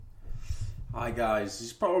Hi guys, this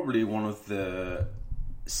is probably one of the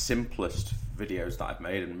simplest videos that I've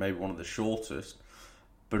made and maybe one of the shortest,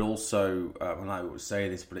 but also, and I always say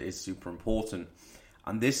this, but it is super important.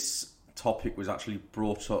 And this topic was actually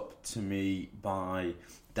brought up to me by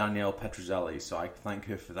Danielle Petruzzelli, so I thank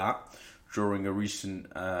her for that during a recent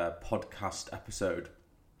podcast episode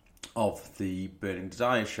of the Burning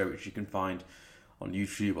Desire show, which you can find on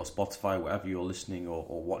YouTube or Spotify, wherever you're listening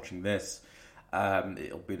or watching this.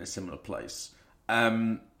 It'll be in a similar place.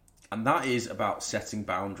 And that is about setting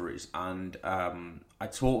boundaries. And I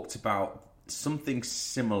talked about something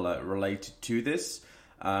similar related to this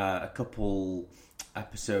a couple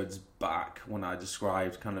episodes back when I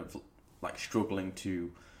described kind of like struggling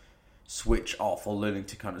to switch off or learning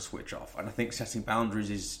to kind of switch off. And I think setting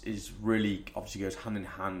boundaries is really obviously goes hand in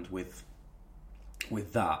hand with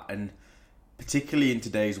that. And particularly in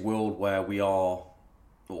today's world where we are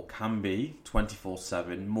or can be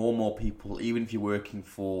 24/7, more and more people, even if you're working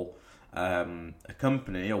for a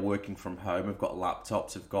company or working from home, have got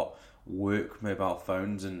laptops, have got work mobile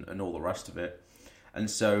phones and all the rest of it. And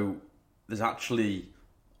so there's actually,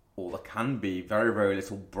 or there can be, very, very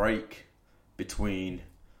little break between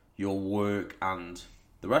your work and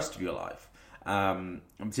the rest of your life. And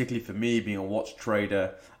particularly for me, being a watch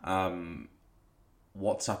trader,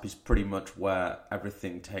 WhatsApp is pretty much where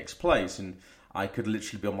everything takes place. And I could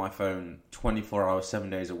literally be on my phone 24 hours, 7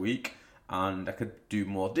 days a week, and I could do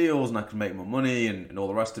more deals and I could make more money and all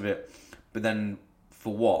the rest of it. But then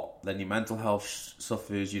for what? Then your mental health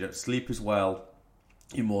suffers, you don't sleep as well,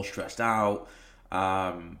 you're more stressed out,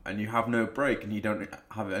 and you have no break and you don't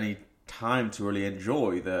have any time to really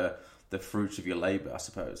enjoy the fruits of your labour, I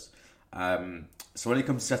suppose. So when it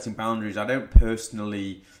comes to setting boundaries, I don't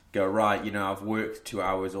personally go, right, I've worked 2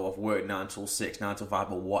 hours or I've worked 9 till 6, 9 till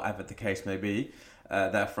 5 or whatever the case may be.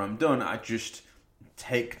 Therefore I'm done. I just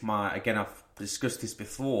take again, I've discussed this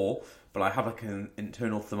before, but I have like an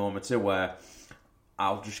internal thermometer where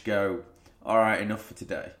I'll just go, all right, enough for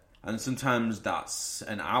today. And sometimes that's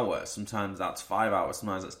an hour, sometimes that's 5 hours,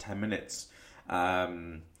 sometimes that's 10 minutes.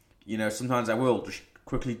 Sometimes I will just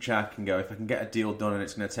quickly check and go, if I can get a deal done and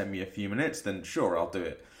it's going to take me a few minutes, then sure, I'll do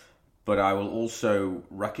it. But I will also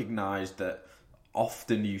recognize that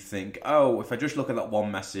often you think, oh, if I just look at that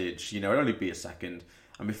one message, it'll only be a second.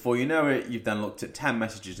 And before you know it, you've then looked at 10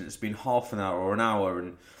 messages and it's been half an hour or an hour.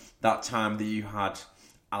 And that time that you had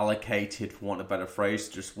allocated, for want of a better phrase,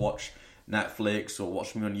 to just watch Netflix or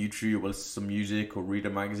watch me on YouTube or listen to some music or read a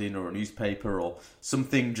magazine or a newspaper or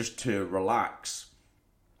something just to relax,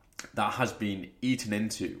 that has been eaten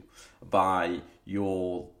into by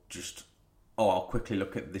your just, I'll quickly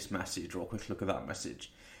look at this message or I'll quickly look at that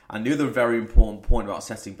message. And the other very important point about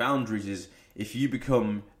setting boundaries is if you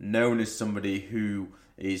become known as somebody who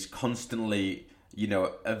is constantly,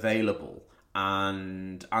 available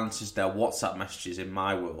and answers their WhatsApp messages in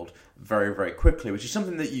my world very, very quickly, which is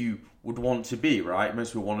something that you would want to be, right? Most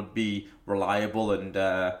people want to be reliable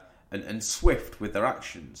and swift with their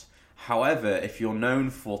actions. However, if you're known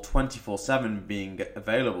for 24/7 being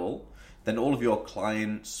available, then all of your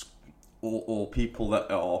clients or people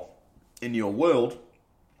that are in your world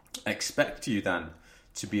expect you then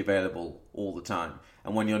to be available all the time.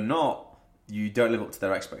 And when you're not, you don't live up to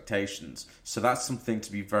their expectations. So that's something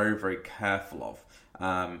to be very, very careful of.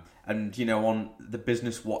 And, on the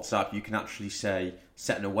business WhatsApp, you can actually say,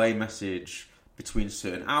 set an away message between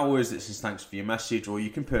certain hours that says thanks for your message, or you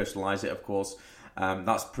can personalize it, of course.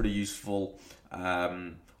 That's pretty useful.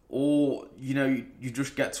 Or, you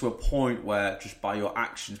just get to a point where just by your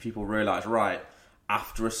actions, people realize, right,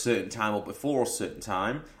 after a certain time or before a certain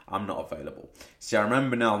time, I'm not available. See, I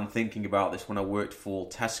remember now, I'm thinking about this when I worked for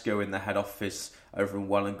Tesco in the head office over in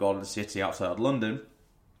Welwyn Garden City outside London.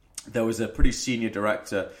 There was a pretty senior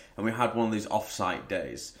director and we had one of these off-site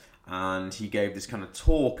days. And he gave this kind of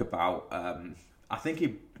talk about, I don't think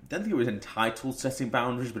it was entitled Setting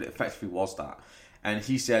Boundaries, but it effectively was that. And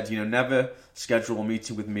he said, never schedule a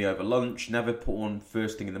meeting with me over lunch, never put one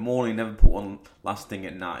first thing in the morning, never put one last thing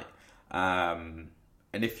at night.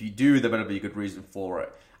 And if you do, there better be a good reason for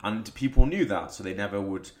it. And people knew that, so they never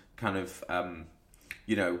would kind of,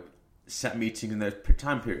 set meetings in those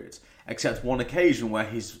time periods. Except one occasion where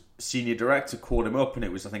his senior director called him up, and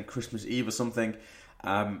it was, I think, Christmas Eve or something.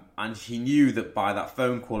 And he knew that by that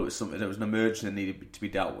phone call, it was something that was an emergency that needed to be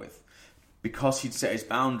dealt with. Because he'd set his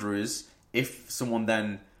boundaries, if someone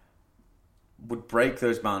then would break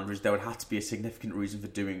those boundaries, there would have to be a significant reason for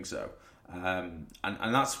doing so. And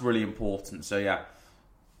that's really important. So yeah,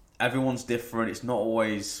 everyone's different. It's not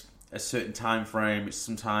always a certain time frame. It's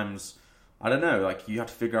sometimes, I don't know, like you have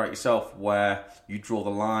to figure out yourself where you draw the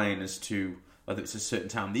line as to whether it's a certain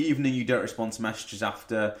time in the evening you don't respond to messages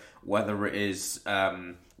after, whether it is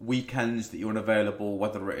weekends that you're unavailable,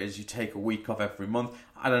 whether it is you take a week off every month.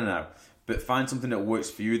 I don't know. But find something that works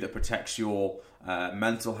for you, that protects your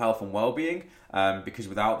mental health and well-being. Because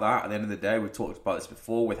without that, at the end of the day, we've talked about this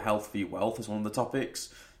before, with health for wealth as one of the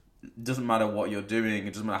topics. It doesn't matter what you're doing,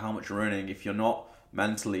 it doesn't matter how much you're earning. If you're not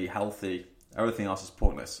mentally healthy, everything else is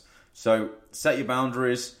pointless. So set your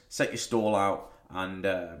boundaries, set your stall out,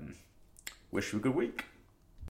 and wish you a good week.